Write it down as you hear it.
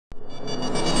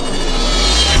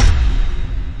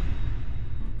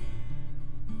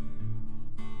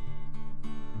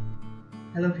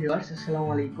Hello viewers আসসালামু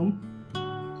আলাইকুম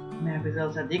मैं হাফিজাল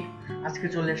সাদিক আজকে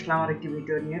চলে আসলাম আরেকটি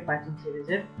ভিডিও নিয়ে পাইথন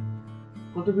সিরিজের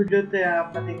গত ভিডিওতে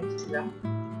আমরা দেখেছিলাম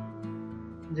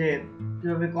যে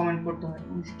কিভাবে কমেন্ট করতে হয়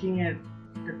স্ট্রিং এর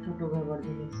একটা ছোট ব্যবহার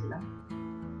দেখিয়েছিলাম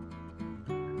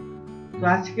তো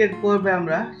আজকের পর্বে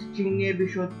আমরা স্ট্রিং নিয়ে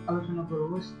বিশদ আলোচনা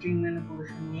করব স্ট্রিং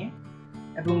ম্যানিপুলেশন নিয়ে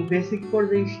এবং বেসিক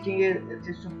পর্যায়ে স্ট্রিং এর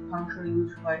যে সব ফাংশন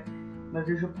ইউজ হয় বা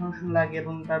যে সব ফাংশন লাগে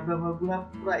এবং তার ব্যবহারগুলো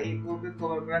পুরো এই পর্বে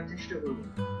কভার করার চেষ্টা করব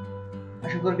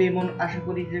আশা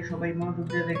করি যে সবাই মনোযোগ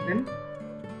দিয়ে দেখবেন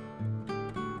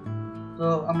তো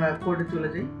আমরা কোডে চলে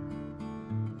যাই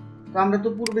তো আমরা তো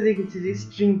পূর্বে দেখেছি যে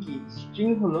স্ট্রিং কি স্ট্রিং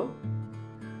হলো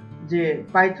যে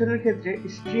পাইথনের ক্ষেত্রে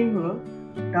স্ট্রিং হলো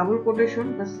ডাবল কোটেশন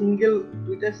বা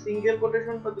দুইটা সিঙ্গেল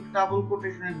কোটেশন বা দুটো ডাবল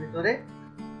কোটেশনের ভিতরে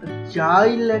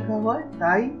যাই লেখা হয়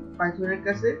তাই পাইথনের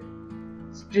কাছে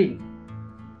স্ট্রিং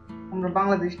আমরা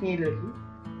বাংলাদেশ নিয়ে লিখি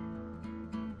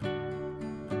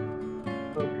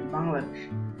বাংলাদেশ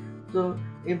তো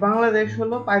এই বাংলাদেশ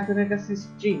হলো পাইথনের কাছে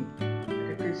স্ট্রিং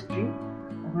এটা স্ট্রিং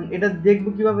এখন এটা দেখব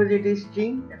কিভাবে যে এটা স্ট্রিং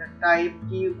এটা টাইপ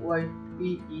কি ওয়াই পি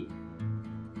ই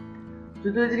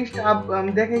যদি এই জিনিসটা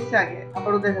আমি দেখাইছি আগে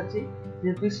আবারও দেখাচ্ছি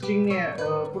যেহেতু স্ট্রিং নিয়ে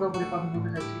পুরোপুরি কথা বলতে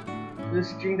যাচ্ছি তো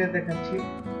স্ট্রিংটা দেখাচ্ছি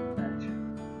আচ্ছা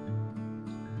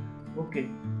ওকে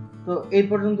তো এই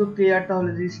পর্যন্ত ক্লিয়ার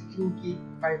তাহলে যে স্ট্রিং কি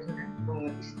পাইথনে এবং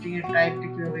স্ট্রিং এর টাইপটা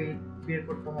কিভাবে বের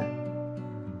করতে হয়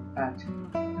আচ্ছা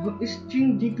এখন স্ট্রিং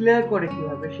ডিক্লেয়ার করে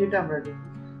কিভাবে সেটা আমরা দেখি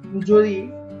যদি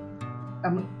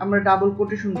আমরা ডাবল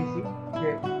কোটেশন দিছি যে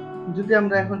যদি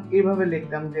আমরা এখন এইভাবে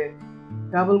লিখতাম যে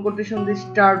ডাবল কোটেশন দিয়ে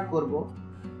স্টার্ট করব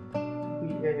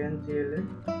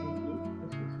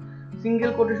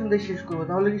সিঙ্গেল কোটেশন দিয়ে শেষ করব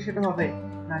তাহলে কি সেটা হবে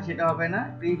না সেটা হবে না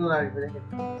এরর আসবে দেখেন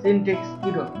সিনট্যাক্স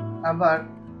এরর আবার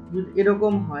যদি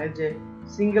এরকম হয় যে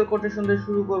সিঙ্গেল কোটেশন দিয়ে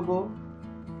শুরু করব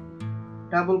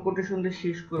ডাবল কোটেশন দিয়ে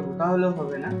শেষ করব তাহলেও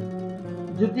হবে না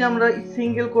যদি আমরা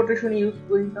সিঙ্গেল কোটেশন ইউজ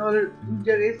করি তাহলে দুই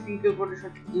জায়গায় সিঙ্গেল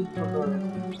কোটেশন ইউজ করতে হবে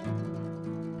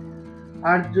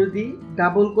আর যদি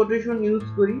ডাবল কোটেশন ইউজ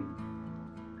করি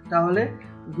তাহলে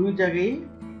দুই জায়গায়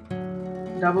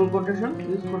ডাবল কোটেশন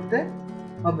ইউজ করতে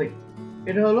হবে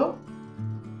এটা হলো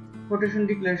কোটেশন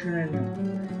ডিক্লারেশনের নিয়ম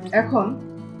এখন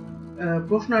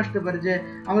প্রশ্ন আসতে পারে যে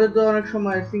আমাদের তো অনেক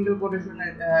সময় সিঙ্গেল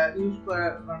কোটেশনের ইউজ করা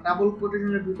ডাবল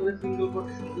কোটেশনের ভিতরে সিঙ্গেল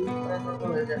কোটেশন ইউজ করা দরকার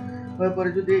হয়ে যায় হয়ে পরে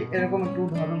যদি এরকম একটু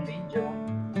উদাহরণ দিই যেমন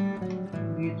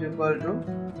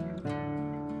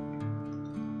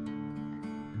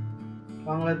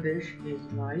বাংলাদেশ ইজ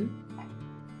মাই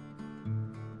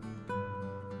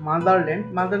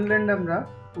মাদারল্যান্ড আমরা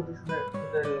কোটেশনের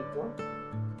ভিতরে লিখব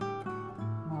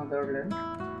motherland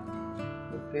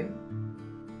okay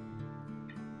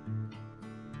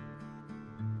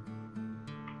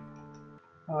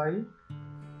I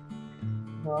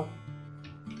love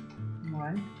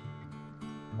my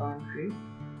country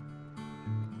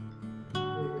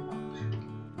very much.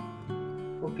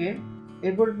 ওকে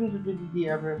এরপর কিন্তু যদি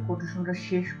আমরা কোটেশনটা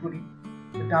শেষ করি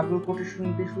ডাবল কোটেশন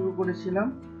দিয়ে শুরু করেছিলাম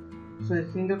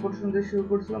সিঙ্গেল কোটেশন দিয়ে শুরু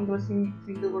করেছিলাম তাহলে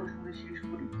সিঙ্গেল কোটেশন দিয়ে শেষ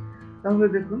করি তাহলে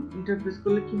দেখুন ইন্টারপ্রেস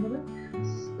করলে কি হবে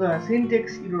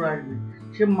সিনট্যাক্স এরর আসবে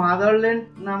সে মাদারল্যান্ড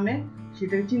নামে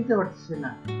সেটাকে চিনতে পারতেছে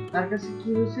না তার কাছে কি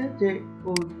হয়েছে যে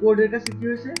কোডের কাছে কি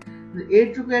হয়েছে যে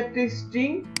এইটুকু একটা স্ট্রিং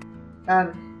আর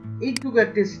এইটুকু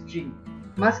একটা স্ট্রিং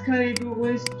মাঝখানে এইটুকু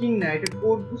কোনো স্ট্রিং না এটা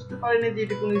কোড বুঝতে পারে না যে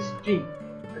এটা কোনো স্ট্রিং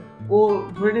ও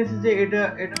ধরে নিয়েছে যে এটা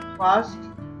ফার্স্ট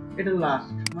এটা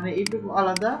লাস্ট মানে এইটুকু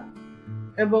আলাদা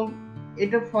এবং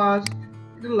এটা ফার্স্ট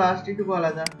এটা লাস্ট এইটুকু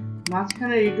আলাদা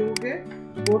মাঝখানে এইটুকুকে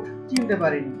কোড চিনতে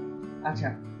পারেনি আচ্ছা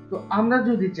তো আমরা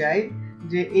যদি চাই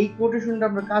যে এই কোটেশনটা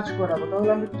আমরা কাজ করাবো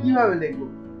তাহলে আমরা কিভাবে লিখবো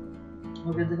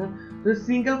ওকে দেখুন যদি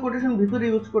সিঙ্গেল কোটেশন ভিতরে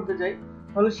ইউজ করতে চাই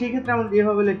তাহলে সেই ক্ষেত্রে আমাদের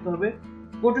এভাবে লিখতে হবে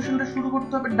কোটেশনটা শুরু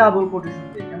করতে হবে ডাবল কোটেশন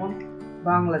দিয়ে যেমন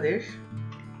বাংলাদেশ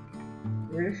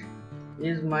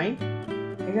ইজ মাই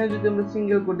এখানে যদি আমরা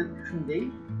সিঙ্গেল কোটেশন দেই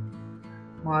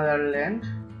মাদারল্যান্ড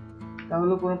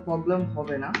তাহলে কোনো প্রবলেম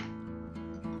হবে না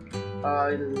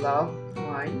I love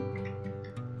my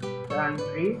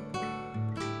country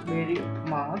very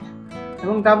much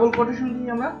এবং ডাবল কোটেশন দিয়ে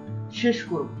আমরা শেষ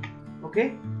করব ওকে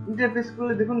ইন্টারপ্রেস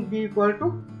করলে দেখুন বি ইকুয়াল টু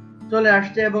চলে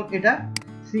আসছে এবং এটা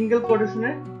সিঙ্গেল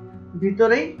কোটেশনের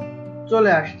ভিতরেই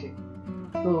চলে আসছে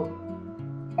তো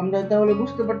আমরা তাহলে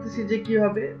বুঝতে পারতেছি যে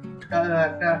কিভাবে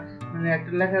একটা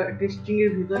লেখা একটা স্ট্রিং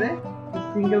এর ভিতরে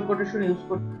সিঙ্গেল কোটেশন ইউজ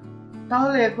করতে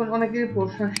তাহলে এখন অনেকের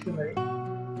প্রশ্ন আসতে পারে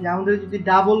যে আমাদের যদি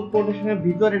ডাবল কোটেশনের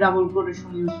ভিতরে ডাবল কোটেশন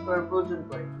ইউজ করার প্রয়োজন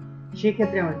পড়ে সেই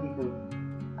ক্ষেত্রে আমরা কি করব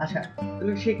আচ্ছা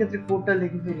তাহলে সেই ক্ষেত্রে কোডটা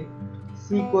লিখে ফেলি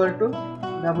C equal to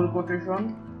double quotation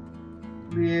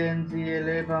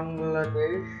বিএনজিএলএ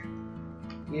Bangladesh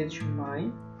is my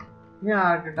হ্যাঁ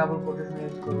আর একটা ডাবল কোটেশন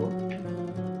ইউজ করব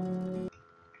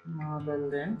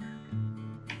motherland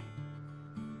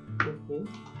okay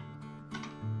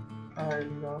I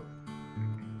love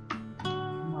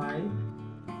my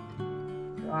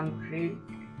country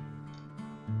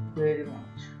very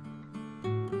much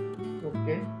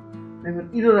ওকে দেখুন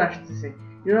এরর আসতেছে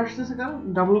কারণ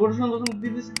ডাবল কোটেশন যখন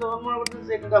দিতেছি তখন মনে করতেছে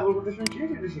যে এটা ডাবল কোটেশন শেষ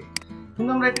এটা শেষ কিন্তু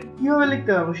আমরা এটা কিভাবে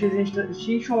লিখতে পারবো সেই জিনিসটা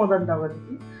সেই সমাধানটা আমরা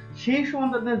দেখি সেই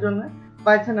সমাধানের জন্য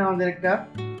পাইথনে আমাদের একটা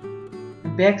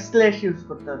ব্যাকস্ল্যাশ ইউজ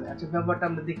করতে হবে আচ্ছা ব্যাপারটা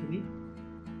আমরা দেখে নিই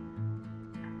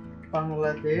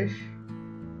বাংলাদেশ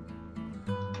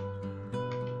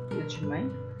ইজ মাই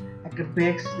একটা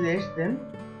ব্যাকস্ল্যাশ দেন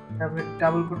তারপরে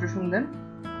ডাবল কোটেশন দেন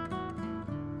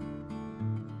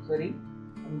সরি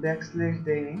ব্যাকস্ল্যাশ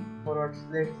দেইনি ফরওয়ার্ড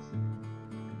স্ল্যাশ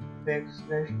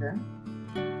ব্যাকস্ল্যাশ দেন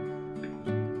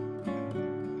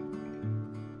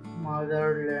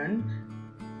মাদারল্যান্ড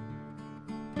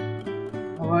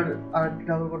আবার আর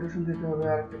ডাবল কোটেশন দিতে হবে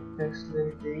আর একটা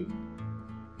ব্যাকস্ল্যাশ দেই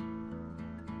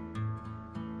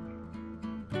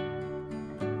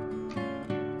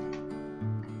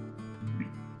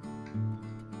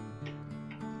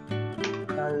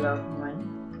I love my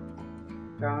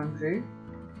country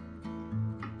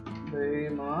very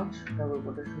much double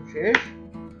quotation শেষ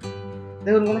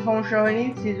দেখুন কোনো সমস্যা হয়নি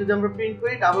সি যদি আমরা প্রিন্ট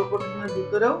করি ডাবল কোটেশনের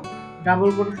ভিতরেও ডাবল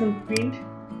কোটেশন প্রিন্ট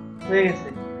হয়ে গেছে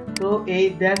তো এই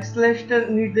ব্যাকস্ল্যাশটা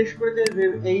নির্দেশ করে যে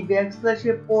এই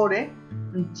ব্যাকস্ল্যাশের পরে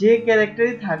যে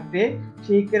ক্যারেক্টারই থাকবে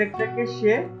সেই ক্যারেক্টারকে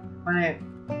সে মানে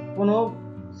কোনো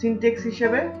সিনট্যাক্স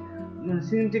হিসেবে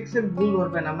সিনট্যাক্সের ভুল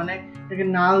ধরবে না মানে এটাকে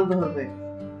নাল ধরবে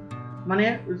মানে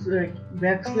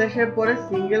ব্যাকস্ল্যাশের পরে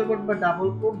সিঙ্গেল কোট বা ডাবল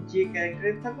কোট যে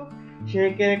ক্যারেক্টারে থাকুক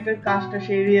সেই ক্যারেক্টার কাজটা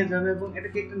সে এড়িয়ে যাবে এবং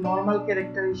এটাকে একটা নরমাল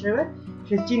ক্যারেক্টার হিসেবে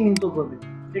সে চিহ্নিত করবে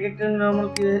এটাকে একটা নরমাল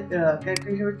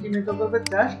ক্যারেক্টার হিসেবে চিহ্নিত করবে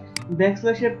জাস্ট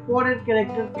ব্যাকস্ল্যাশের পরের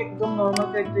ক্যারেক্টারকে একদম নরমাল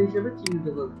ক্যারেক্টার হিসেবে চিহ্নিত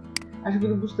করবে আশা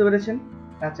করি বুঝতে পেরেছেন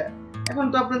আচ্ছা এখন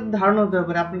তো আপনাদের ধারণা হতে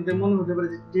পারে আপনাদের মনে হতে পারে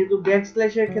যেহেতু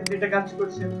ব্যাকস্ল্যাশের ক্ষেত্রে এটা কাজ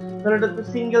করছে তাহলে এটা তো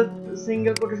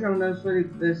সিঙ্গেল কোটেশন সরি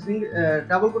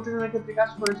ডাবল কোটেশনের ক্ষেত্রে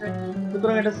কাজ করেছে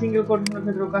সুতরাং এটা সিঙ্গেল কোটেশনের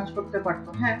ক্ষেত্রেও কাজ করতে পারতো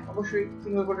হ্যাঁ অবশ্যই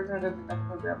সিঙ্গেল কোটেশনের ক্ষেত্রে কাজ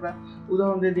করবে আমরা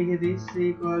উদাহরণ দিয়ে দেখিয়ে দিই C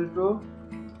equal to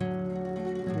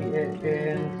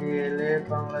BANGLA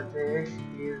Bangladesh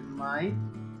is my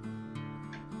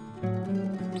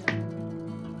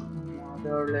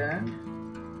motherland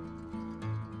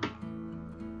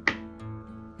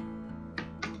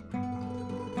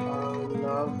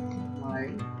love my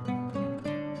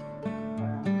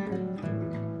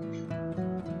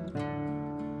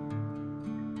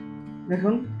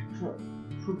দেখুন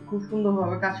খুব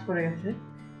সুন্দরভাবে কাজ করে গেছে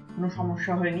কোনো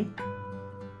সমস্যা হয়নি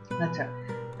আচ্ছা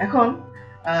এখন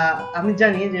আমি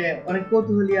জানি যে অনেক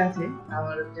কৌতূহলী আছে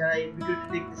আমার যারা এই ভিডিওটি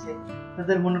দেখতেছে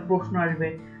তাদের মনে প্রশ্ন আসবে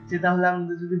যে তাহলে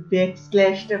আমাদের যদি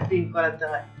ব্যাকস্ল্যাশটা প্রিন্ট করাতে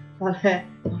হয় তাহলে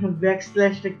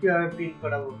ব্যাকস্ল্যাশটা কিভাবে প্রিন্ট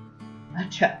করাবো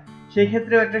আচ্ছা সেই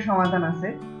ক্ষেত্রেও একটা সমাধান আছে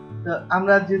তো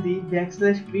আমরা যদি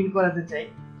ব্যাকস্ল্যাশ প্রিন্ট করাতে চাই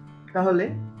তাহলে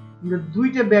আমরা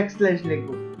দুইটা ব্যাকস্ল্যাশ লিখব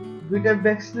দুইটা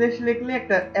ব্যাকস্ল্যাশ লিখলে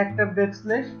একটা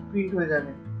ব্যাকস্ল্যাশ প্রিন্ট হয়ে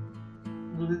যাবে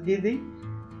যদি দিয়ে দিই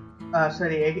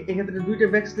সরি এক্ষেত্রে দুইটা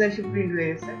ব্যাকস্ল্যাশ প্রিন্ট হয়ে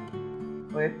গেছে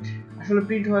ওয়েট আসলে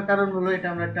প্রিন্ট হওয়ার কারণ হলো এটা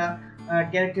আমরা একটা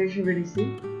ক্যারেক্টার হিসেবে নিছি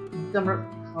যদি আমরা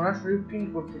সরাসরি প্রিন্ট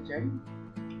করতে চাই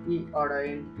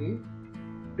PRINT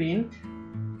প্রিন্ট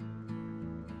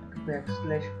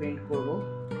ব্যাকস্ল্যাশ প্রিন্ট করব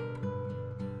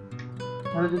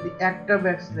তাহলে যদি একটা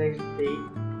ব্যাকস্ল্যাশ দেই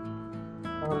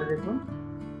তাহলে দেখুন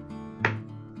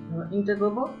ইন্টার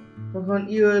করব তখন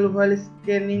UL while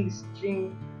scanning string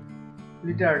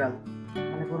literal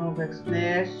মানে কোনো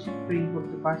ব্যাকস্ল্যাশ প্রিন্ট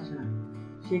করতে পারছে না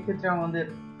সেই ক্ষেত্রে আমাদের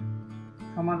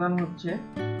সমাধান হচ্ছে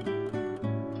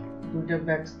দুটো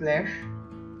ব্যাকস্ল্যাশ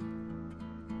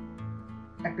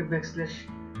একটা ব্যাকস্ল্যাশ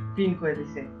প্রিন্ট করে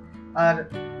দিছে আর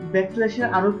ব্যাকস্ল্যাশের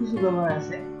আরো কিছু ব্যবহার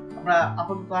আছে আমরা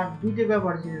আপাতত আর দুইটা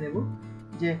ব্যবহার জেনে নেব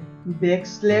যে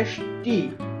ব্যাকস্ল্যাশ টি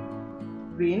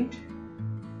প্রিন্ট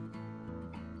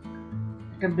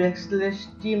একটা ব্যাকস্ল্যাশ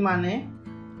টি মানে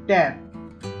ট্যাব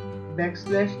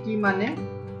ব্যাকস্ল্যাশ টি মানে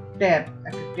ট্যাব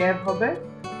একটা ট্যাব হবে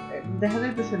দেখা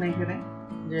যাইতেছে না এখানে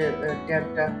যে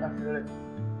ট্যাবটা আসলে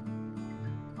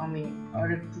আমি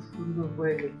আরেকটু সুন্দর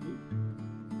করে লিখি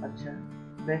আচ্ছা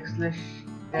backslash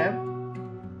tab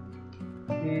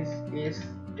this is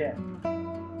tab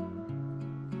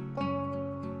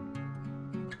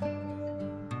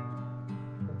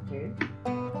okay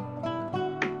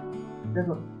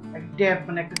দেখো ট্যাব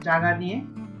মানে একটা জায়গা নিয়ে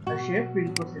সে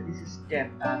প্রিন্ট করছে this is tab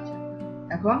আচ্ছা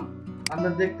এখন আমরা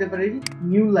দেখতে পারি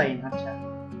নিউ লাইন আচ্ছা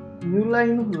নিউ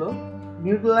লাইন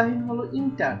হলো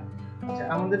ইন্টার আচ্ছা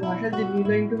আমাদের ভাষায় যে নিউ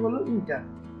লাইনটা হলো ইন্টার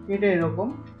এটা এরকম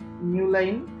নিউ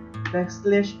লাইন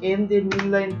ব্যাকস্ল্যাশ n দিয়ে নিউ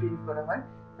লাইন প্রিন্ট করা হয়,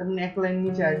 তার মানে এক লাইন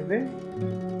নিচে আসবে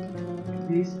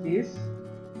দিস ইজ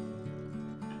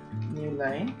নিউ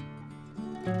লাইন।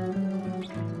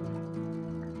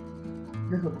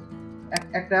 দেখো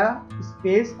একটা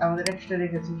স্পেস আমাদের এক্সট্রা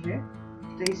রেখেছি, সে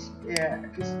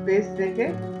একটা স্পেস রেখে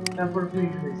তারপর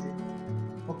প্রিন্ট হয়েছে।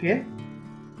 ওকে,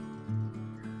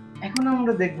 এখন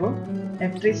আমরা দেখব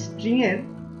একটা স্ট্রিং এর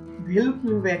ভ্যালু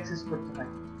কিভাবে অ্যাক্সেস করতে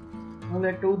হয়। তাহলে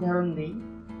একটা উদাহরণ দিই,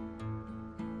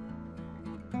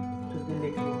 যদি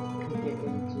লিখি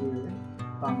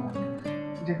বাংলা,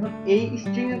 দেখুন এই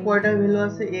স্ট্রিং এ কয়টা ভ্যালু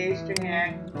আছে? এই স্ট্রিং এ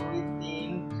 1 2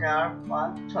 3 4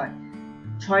 5 6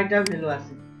 6টা ভ্যালু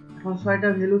আছে। এখন 6টা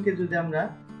ভ্যালুকে যদি আমরা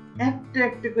একটা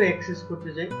একটা করে অ্যাক্সেস করতে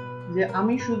যাই, যে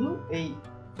আমি শুধু এই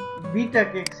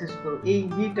বিটাকে অ্যাক্সেস করব, এই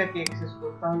বিটাকে অ্যাক্সেস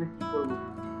করব, তাহলে কি করব?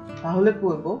 তাহলে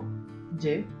করব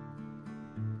যে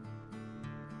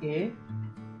এ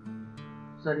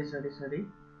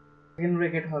সেকেন্ড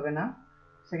ব্র্যাকেট হবে না,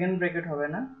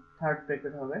 থার্ড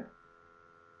ব্র্যাকেট হবে।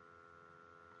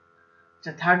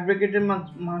 আচ্ছা, থার্ড ব্র্যাকেটের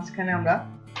মাঝখানে আমরা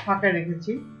ফাঁকা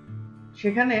রেখেছি,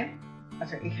 সেখানে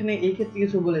আচ্ছা এখানে এই ক্ষেত্রে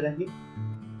কিছু বলে রাখি,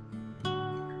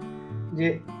 যে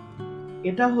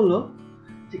এটা হলো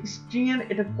যে স্ট্রিং এর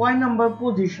এটা কয় নাম্বার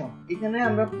পজিশন, এখানে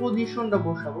আমরা পজিশনটা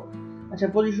বসাবো। আচ্ছা,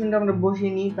 পজিশনটা আমরা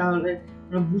বসিয়ে নিই, তাহলে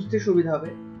আমরা বুঝতে সুবিধা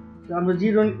হবে। তো আমরা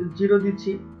জিরো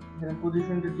দিচ্ছি, এখানে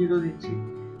পজিশনটা 0 দিচ্ছি।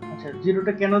 আচ্ছা,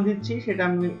 জিরোটা কেন দিচ্ছি সেটা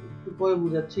আমি একটু পরে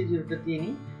বুঝাচ্ছি। জিরোটা দিয়ে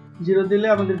নিই। 0 দিলে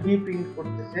আমাদের বি প্রিন্ট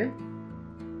করতেছে,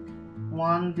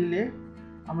 1 দিলে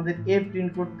আমাদের এ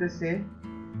প্রিন্ট করতেছে,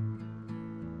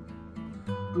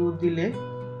 2 দিলে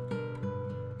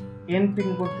এন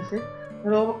প্রিন্ট করতেছে।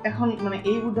 এখন মানে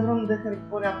এই উদাহরণ দেখার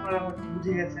পরে আপনারা হয়তো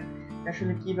বুঝে গেছেন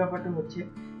আসলে কি ব্যাপারটা হচ্ছে,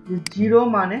 যে 0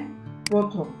 মানে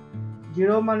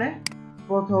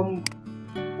প্রথম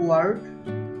ওয়ার্ড,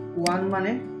 1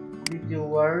 মানে দ্বিতীয়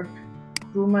ওয়ার্ড,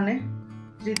 2 মানে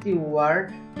তৃতীয় ওয়ার্ড,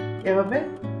 এভাবে।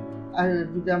 আর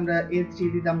যদি আমরা A3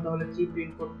 দিতাম তাহলে G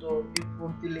প্রিন্ট করতো,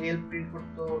 A4 দিলে L প্রিন্ট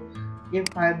করতো,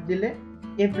 A5 দিলে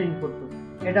A প্রিন্ট করতো।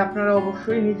 এটা আপনারা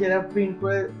অবশ্যই নিজেরা প্রিন্ট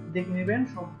করে দেখে নেবেন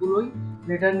সবগুলোই,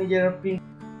 যেটা নিজেরা প্রিন্ট।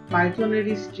 পাইথনের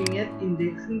স্ট্রিং এর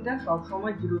ইনডেক্সিংটা সব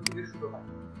সময় 0 থেকে শুরু হয়।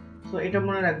 সো এটা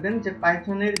মনে রাখবেন যে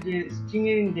পাইথনের যে স্ট্রিং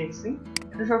এর ইনডেক্সিং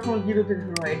এটা সবসময় 0 থেকে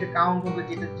শুরু হয়। এটা কাউন্ট হবে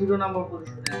যেটা 0 নাম্বার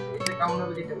পজিশনে আছে, এটা কাউন্ট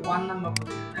হবে যেটা 1 নাম্বার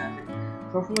পজিশনে আছে,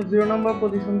 সবসময় 0 নাম্বার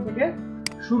পজিশন থেকে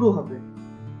শুরু হবে।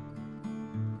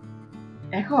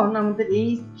 এখন আমাদের এই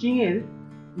স্ট্রিং এর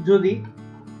যদি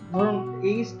ধরুন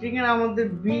এই স্ট্রিং এর আমাদের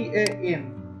BAN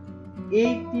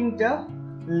এই তিনটা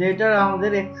লেটার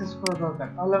আমাদের অ্যাক্সেস করা দরকার,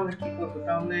 তাহলে আমরা কি করব?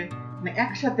 তাহলে মানে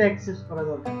একসাথে অ্যাক্সেস করা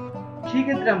দরকার। সেই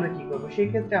ক্ষেত্রে আমরা কি করব? সেই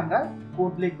ক্ষেত্রে আমরা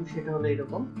কোড লিখব, সেটা হলো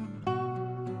এরকম,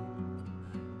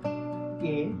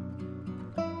 এ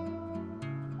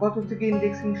কত থেকে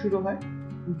ইনডেক্সিং শুরু হয়?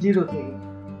 0 থেকে।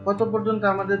 কত পর্যন্ত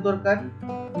আমাদের দরকার?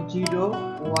 0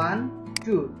 1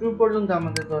 2 পর্যন্ত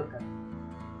আমাদের দরকার,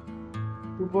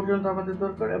 2 পর্যন্ত আমাদের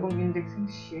দরকার, এবং ইনডেক্সিং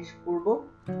শেষ করব,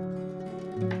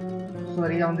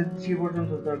 সরি আমাদের 3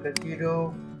 পর্যন্ত দরকার।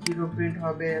 0 প্রিন্ট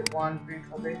হবে, 1 প্রিন্ট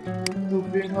হবে, 2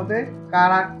 প্রিন্ট হবে,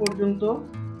 কার আগ পর্যন্ত?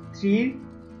 3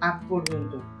 আগ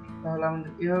পর্যন্ত। তাহলে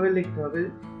আমাদের এভাবে লিখতে হবে,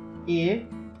 এ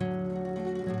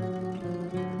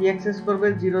কি অ্যাক্সেস করবে?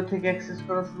 0 থেকে অ্যাক্সেস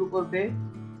করা শুরু করবে,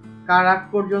 কার আগ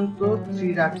পর্যন্ত?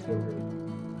 3 আগ পর্যন্ত।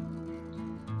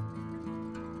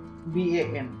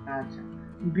 BAN। আচ্ছা,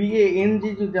 BANG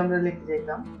যদি আমরা লিখতে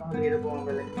চাইতাম তাহলে এরকম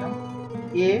আমরা লিখতাম,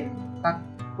 এ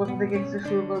কোথা থেকে অ্যাক্সেস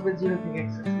শুরু করবে? 0 থেকে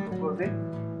অ্যাক্সেস শুরু করবে,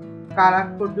 কার আগ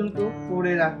পর্যন্ত? 4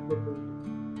 এর আগ পর্যন্ত।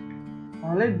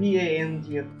 তাহলে BANG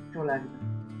চলে আসবে।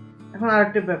 এখন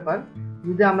আরেকটা ব্যাপার,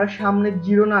 যদি আমরা সামনে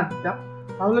 0 না দিতাম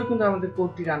তাহলে কিন্তু আমাদের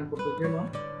কোডটি রান করতো। যেমন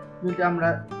যদি আমরা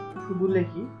শুধু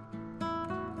লিখি,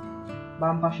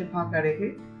 বাম পাশে ফাঁকা রেখে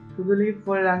শুধু লিখি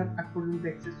 4 এর আগ পর্যন্ত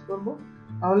অ্যাক্সেস করব,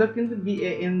 তাহলে কিন্তু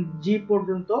BANG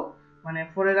পর্যন্ত মানে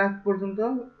 4 এর আগ পর্যন্ত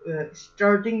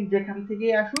স্টার্টিং যেখান থেকে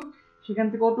আসুক সেখান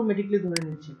থেকে অটোমেটিক্যালি ধরে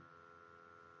নিচ্ছে।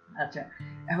 আচ্ছা,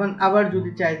 এখন আবার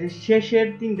যদি চাই যে শেষের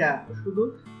তিনটা শুধু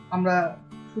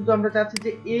আমরা চাচ্ছি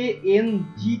যে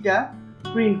ANG টা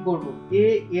প্রিন্ট করব,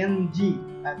 ANG।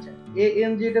 আচ্ছা,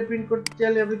 ANG টা প্রিন্ট করতে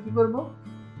চাইলে আমরা কি করব?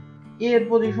 A এর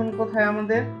পজিশন কোথায়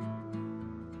আমাদের?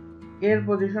 A এর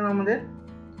পজিশন আমাদের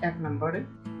 1 নম্বরে,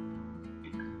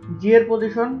 G এর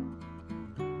পজিশন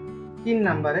 3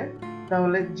 নম্বরে।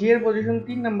 তাহলে G এর পজিশন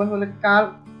 3 নাম্বার হলে কার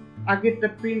আগেরটা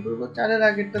প্রিন্ট করব? 4 এর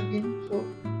আগেরটা 3, সো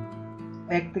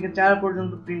 1 থেকে 4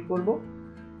 পর্যন্ত প্রিন্ট করব।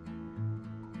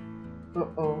 তো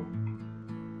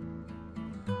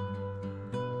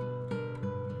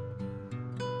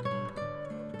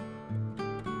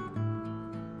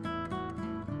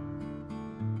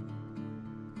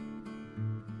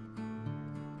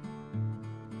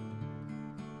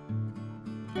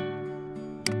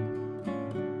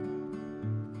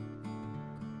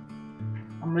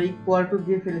আমরা ইকুয়াল টু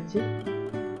দিয়ে ফেলেছি,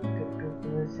 একটু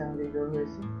হয়েছে আমাদের ইরর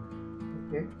হয়েছে।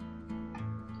 ওকে,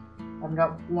 আমরা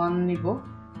 1 নিব,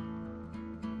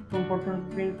 কোন পর্যন্ত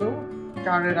প্রিন্ট করব,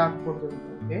 4 এর আগ পর্যন্ত।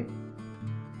 ওকে,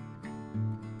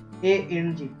 এ এন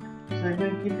জি। সো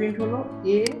এখানে কি প্রিন্ট হলো,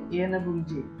 এ এন এবং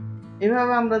জি।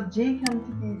 এভাবে আমরা যেইখান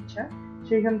থেকে ইচ্ছা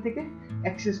সেইখান থেকে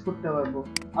অ্যাক্সেস করতে পারবো।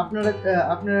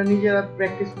 আপনারা নিজেরা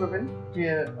প্র্যাকটিস করবেন যে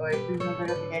বিভিন্ন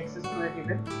জায়গা থেকে অ্যাক্সেস করে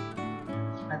দিবেন।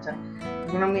 আচ্ছা,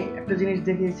 এখন আমি একটা জিনিস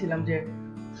দেখিয়েছিলাম যে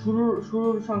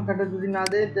শুরুর সংখ্যাটা যদি না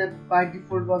দেয়, বাই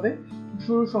ডিফল্ট ভাবে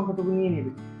শুরুর সংখ্যাটুকু নিয়ে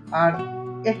নেবে। আর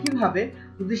একইভাবে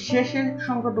যদি শেষের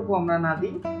সংখ্যাটুকু আমরা না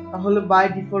দিই, তাহলে বাই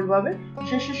ডিফল্ট ভাবে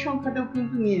শেষের সংখ্যাটাও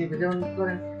কিন্তু নিয়ে নেবে। যেমন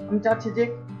ধরেন আমি চাচ্ছি যে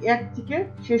 1 থেকে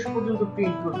শেষ পর্যন্ত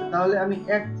প্রিন্ট করতে, তাহলে আমি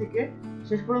 1 থেকে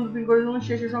শেষ পর্যন্ত প্রিন্ট করার জন্য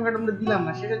শেষের সংখ্যাটা আমরা দিলাম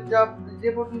না, শেষের যে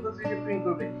পর্যন্ত সেটা প্রিন্ট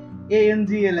করবে।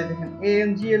 ANGL এ দেখেন,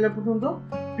 ANGL এ পর্যন্ত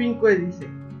প্রিন্ট করে দিয়েছে।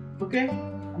 ওকে,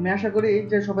 আমি আশা করি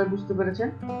যে সবাই বুঝতে পেরেছেন।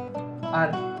 আর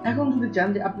এখন যদি চান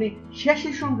যে আপনি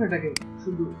শেষের সংখ্যাটাকে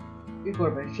শুধু কি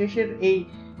করবেন, শেষের এই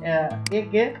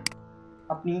একে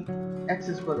আপনি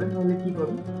অ্যাক্সেস করবেন, তাহলে কি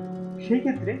করবেন, সেই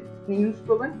ক্ষেত্রে আপনি ইউজ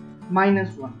করবেন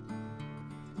 -1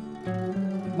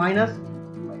 মাইনাস।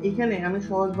 এখানে আমি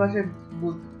সহজ ভাষায়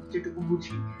যেটুকু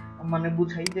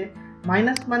বুঝাই যে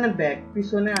মাইনাস মানে ব্যাক,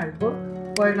 পিছনে আসবো,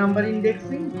 কয় নাম্বার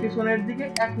ইন্ডেক্সিং, পিছনের দিকে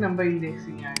 1 নাম্বার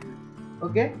ইন্ডেক্সিং এ আসবে।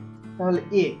 ওকে, তাহলে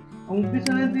এ, এবং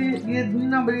পিছনের দিকে 2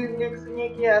 নাম্বার ইন্ডেক্সিং এ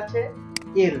কি আছে,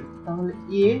 এল, তাহলে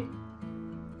এ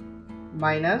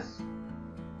মাইনাস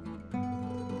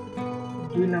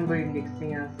 2 নাম্বার ইন্ডেক্সিং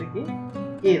এ আছে কি,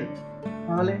 এল।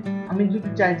 তাহলে আমি যদি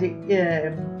চাই যে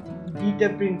বিটা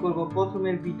প্রিন্ট করব,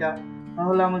 প্রথমের বিটা,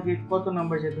 তাহলে আমাকে কত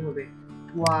নাম্বার যেতে হবে,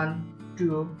 1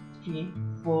 2 3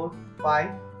 4 5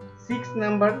 6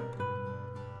 নাম্বার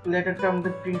লেটারটা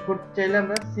আমাদের প্রিন্ট করতে চাইলে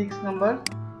আমরা 6 নাম্বার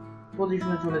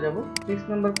পজিশনে চলে যাব। 6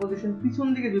 নাম্বার পজিশন পিছন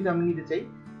দিকে যদি আমি নিতে চাই,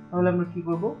 তাহলে আমরা কি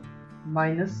করব,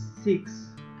 -6,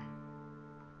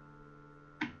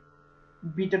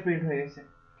 বিটা প্রিন্ট হয়ে গেছে।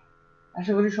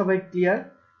 আশা করি সবাই ক্লিয়ার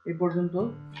এই পর্যন্ত।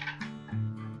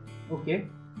 ওকে,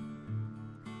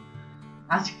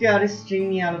 আজকে আর স্ট্রিং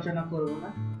নিয়ে আলোচনা করব না।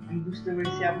 আমি বুঝতে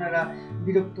পেরেছি আপনারা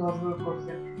বিরক্ত অনুভব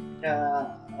করছেন,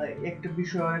 একটা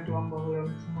বিষয় একটু লম্বা হলে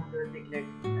অনেক সময় ধরে দেখলে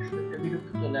আসলে একটা বিরক্ত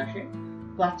চলে আসে।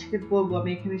 তো আজকের পর্ব আমি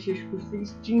এখানে শেষ করছি।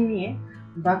 স্ট্রিং নিয়ে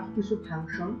বাকি কিছু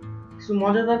ফাংশন, কিছু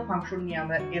মজাদার ফাংশন নিয়ে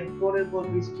আমরা এর পরের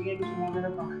পর্বে স্ট্রিং এর কিছু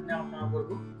মজাদার ফাংশন নিয়ে আলোচনা করব।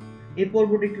 এই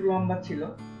পর্বটি একটু লম্বা ছিল,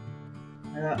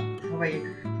 সবাই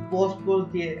পোজ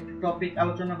দিয়ে একটা টপিক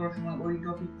আলোচনা করার সময় ওই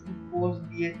টপিক পোজ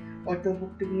দিয়ে ওই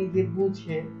টপিকটি নিজে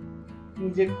বুঝে,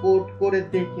 নিজে কোড করে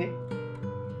দেখে,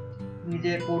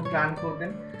 নিজে কোড রান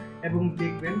করবেন এবং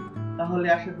দেখবেন, তাহলে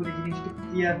আশা করি জিনিসটা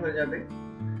ক্লিয়ার হয়ে যাবে।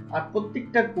 আর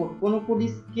প্রত্যেকটা কোড, কোনো কোডই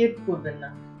স্কিপ করবেন না,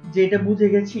 যে এটা বুঝে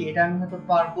গেছি, এটা আমি হয়তো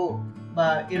পারবো বা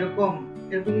এরকম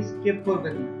স্কিপ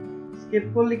করবেন না। স্কিপ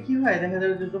করলে কি হয়, দেখা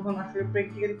যাবে যে যখন আসলে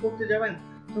প্র্যাকটিক্যালি করতে যাবেন,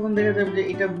 তখন দেখা যাবে যে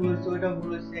এটা ভুল হয়েছে, ওইটা ভুল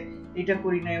হয়েছে, এটা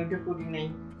করি নাই, ওইটা করি নাই,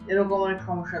 এরকম অনেক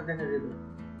সমস্যা দেখা যাবে।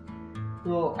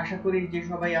 তো আশা করি যে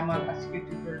সবাই আমার আজকের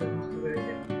টিউটোরিয়ালটা বুঝতে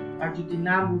পেরেছেন। আর যদি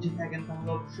না বুঝে থাকেন, তাহলে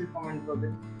অবশ্যই কমেন্ট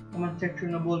করবেন, কমেন্ট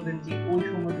সেকশনে বলবেন যে ওই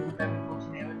সময়টুকুতে আমি বুঝি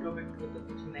নাই, ওই টপিকটুকুতে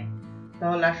বুঝি নাই।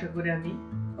 তাহলে আশা করি আমি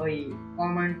ওই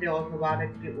কমেন্টে অথবা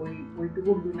আরেকটি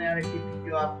ওইটুকুর জন্য আরেকটি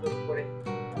ভিডিও আপলোড করে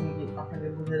আমি আপনাদের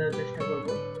বুঝিয়ে দেওয়ার চেষ্টা করব।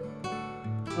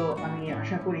 তো আমি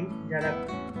আশা করি যারা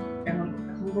এখন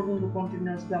পর্যন্ত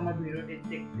কন্টিনিউয়াসলি আমার ভিডিওটি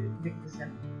দেখতেছেন,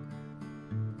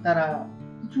 তারা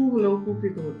কিছু হলেও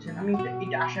উপকৃত হচ্ছেন। আমি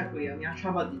এটা আশা করি, আমি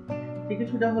আশাবাদী যে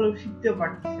কিছুটা হলেও শিখতেও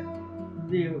পারতেছেন।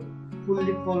 যদি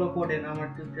ফুললি ফলো করেন আমার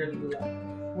টিউটোরিয়ালগুলো,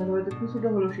 তাহলে হয়তো কিছুটা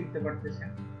হলেও শিখতে পারতেছেন।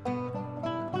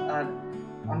 আর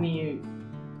আমি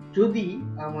যদি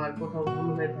আমার কোথাও ভুল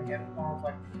হয়ে থাকে, আমি ক্ষমা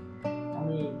প্রার্থী।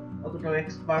 আমি অতটাও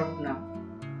এক্সপার্ট না,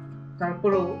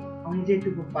 তারপরেও আমি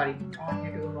যেটুকু পারি, আমার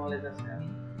যেটুকু নলেজ আছে, আমি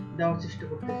দেওয়ার চেষ্টা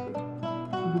করতেছি,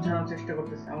 বোঝানোর চেষ্টা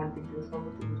করতেছি, আমার দিক থেকে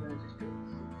সর্বোচ্চ বোঝানোর চেষ্টা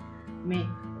করতেছি। আমি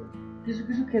কিছু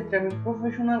কিছু ক্ষেত্রে আমি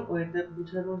প্রফেশনাল ওয়েতে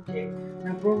বোঝানোর চেয়ে,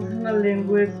 প্রফেশনাল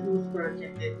ল্যাঙ্গুয়েজ ইউজ করার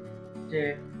চাইতে, যে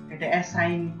এটা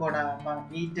অ্যাসাইন করা বা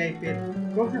এই টাইপের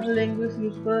প্রফেশনাল ল্যাঙ্গুয়েজ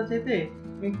ইউজ করার চাইতে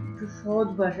একটু সহজ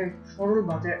ভাষায়, সরল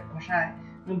ভাষায়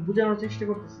আমি বোঝানোর চেষ্টা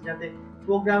করতেছি, যাতে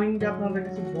প্রোগ্রামিংটা আপনাদের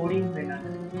কাছে বোরিং হয় না।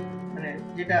 মানে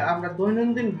যেটা আমরা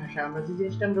দৈনন্দিন ভাষা, আমরা যে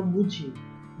জিনিসটা আমরা বুঝি,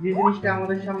 যে জিনিসটা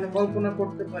আমাদের সামনে কল্পনা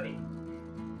করতে পারি,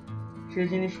 সেই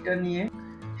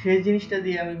জিনিসটা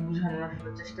দিয়ে আমি বোঝানোর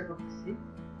আসলে চেষ্টা করতেছি।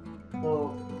 তো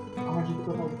আমার যদি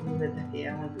কোথাও ভুল হয়ে থাকে,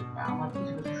 আমার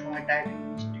কিছু কিছু সময় টাইপিং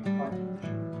মিস্টেক হয়,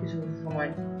 কিছু কিছু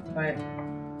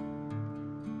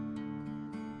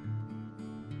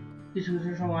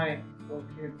সময়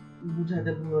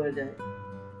বুঝাতে ভুল হয়ে যায়।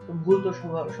 তো ভুল তো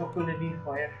সকলেরই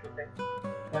হয় আসলে।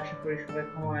 তো আশা করি সবাই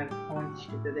ক্ষমা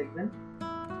দৃষ্টিতে দেখবেন।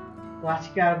 তো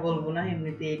আজকে আর বলবো না,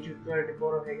 এমনিতে এই টিউটোরিয়ালটি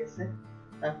বড় হয়ে গেছে,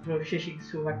 তারপর শেষে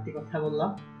কিছু বাড়তি কথা বললাম।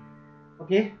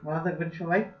 ওকে, ভালো থাকবেন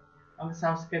সবাই, আমাকে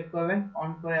সাবস্ক্রাইব করবেন,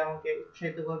 অন করে আমাকে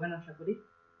উৎসাহিত করবেন আশা করি।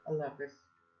 আল্লাহ হাফেজ।